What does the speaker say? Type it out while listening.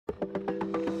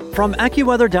From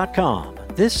AccuWeather.com,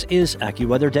 this is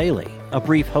AccuWeather Daily, a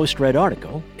brief host-read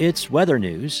article. It's weather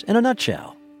news in a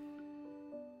nutshell.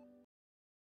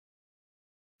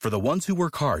 For the ones who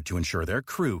work hard to ensure their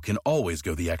crew can always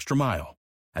go the extra mile,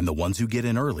 and the ones who get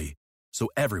in early so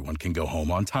everyone can go home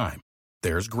on time,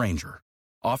 there's Grainger,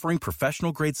 offering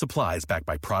professional-grade supplies backed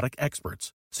by product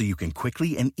experts so you can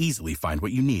quickly and easily find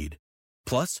what you need.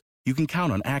 Plus, you can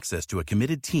count on access to a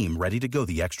committed team ready to go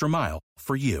the extra mile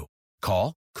for you.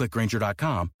 Call, click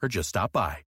Grainger.com, or just stop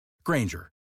by.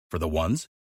 Grainger, for the ones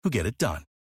who get it done.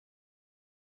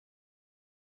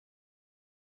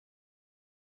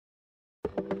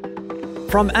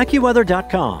 From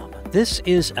AccuWeather.com, this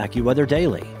is AccuWeather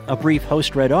Daily, a brief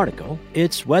host-read article.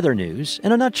 It's weather news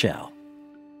in a nutshell.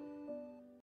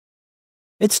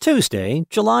 It's Tuesday,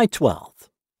 July 12th.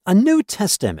 A new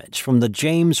test image from the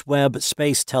James Webb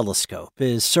Space Telescope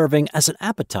is serving as an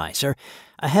appetizer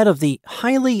ahead of the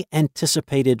highly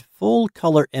anticipated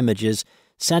full-color images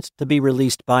set to be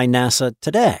released by NASA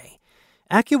today.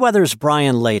 AccuWeather's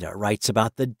Brian Lada writes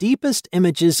about the deepest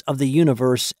images of the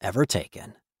universe ever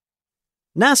taken.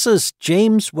 NASA's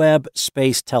James Webb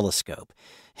Space Telescope,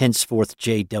 henceforth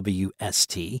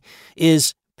JWST,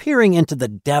 is peering into the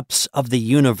depths of the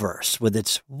universe with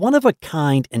its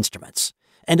one-of-a-kind instruments.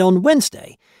 And on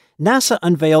Wednesday, NASA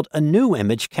unveiled a new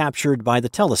image captured by the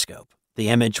telescope. The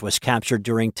image was captured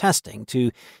during testing to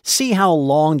see how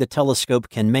long the telescope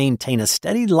can maintain a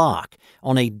steady lock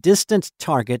on a distant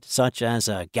target such as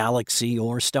a galaxy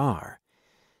or star.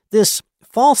 This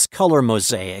false color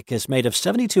mosaic is made of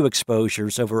 72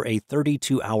 exposures over a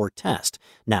 32-hour test,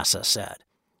 NASA said.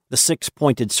 The 6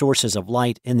 pointed sources of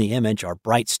light in the image are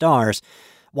bright stars,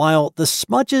 while the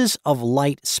smudges of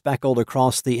light speckled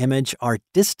across the image are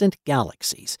distant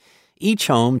galaxies, each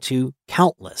home to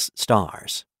countless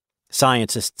stars.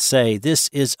 Scientists say this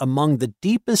is among the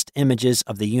deepest images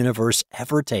of the universe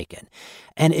ever taken,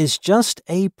 and is just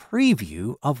a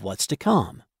preview of what's to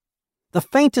come. The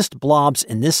faintest blobs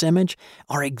in this image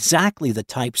are exactly the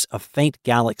types of faint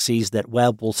galaxies that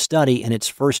Webb will study in its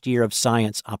first year of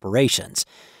science operations,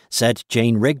 said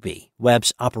Jane Rigby,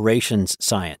 Webb's operations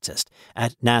scientist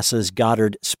at NASA's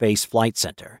Goddard Space Flight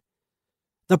Center.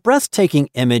 The breathtaking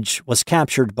image was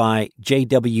captured by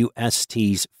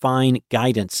JWST's Fine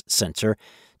Guidance Sensor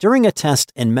during a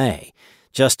test in May,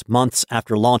 just months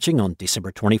after launching on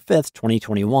December 25,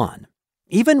 2021.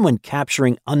 Even when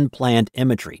capturing unplanned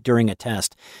imagery during a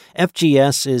test,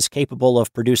 FGS is capable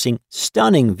of producing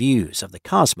stunning views of the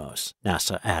cosmos,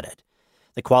 NASA added.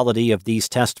 The quality of these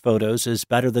test photos is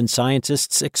better than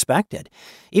scientists expected,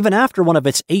 even after one of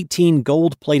its 18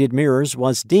 gold-plated mirrors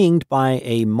was dinged by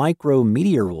a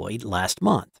micrometeoroid last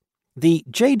month. The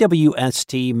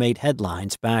JWST made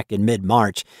headlines back in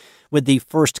mid-March with the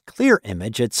first clear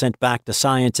image it sent back to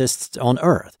scientists on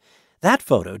Earth. That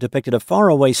photo depicted a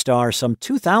faraway star some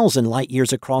 2,000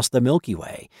 light-years across the Milky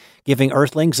Way, giving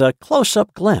Earthlings a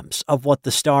close-up glimpse of what the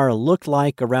star looked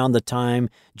like around the time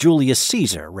Julius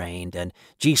Caesar reigned and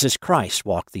Jesus Christ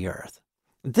walked the Earth.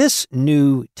 This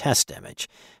new test image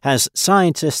has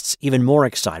scientists even more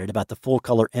excited about the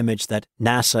full-color image that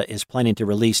NASA is planning to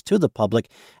release to the public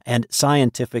and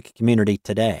scientific community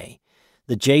today.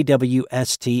 The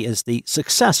JWST is the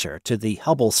successor to the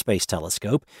Hubble Space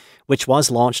Telescope, which was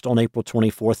launched on April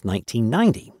 24,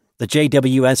 1990. The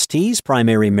JWST's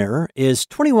primary mirror is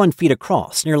 21 feet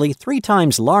across, nearly 3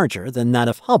 times larger than that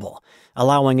of Hubble,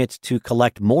 allowing it to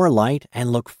collect more light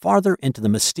and look farther into the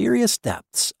mysterious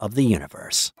depths of the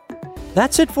universe.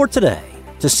 That's it for today.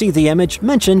 To see the image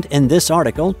mentioned in this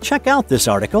article, check out this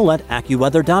article at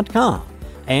AccuWeather.com.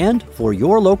 And for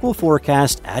your local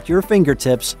forecast at your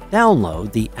fingertips,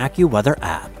 download the AccuWeather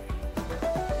app.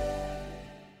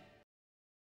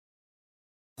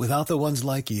 Without the ones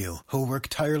like you, who work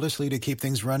tirelessly to keep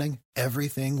things running,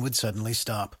 everything would suddenly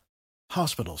stop.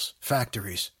 Hospitals,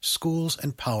 factories, schools,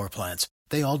 and power plants,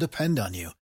 they all depend on you.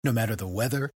 No matter the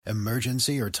weather,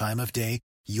 emergency, or time of day,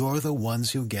 you're the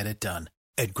ones who get it done.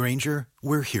 At Grainger,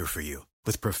 we're here for you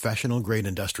with professional-grade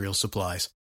industrial supplies.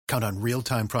 Count on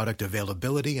real-time product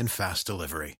availability and fast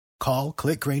delivery. Call,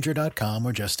 click Grainger.com,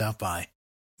 or just stop by.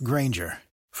 Grainger,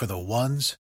 for the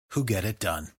ones who get it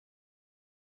done.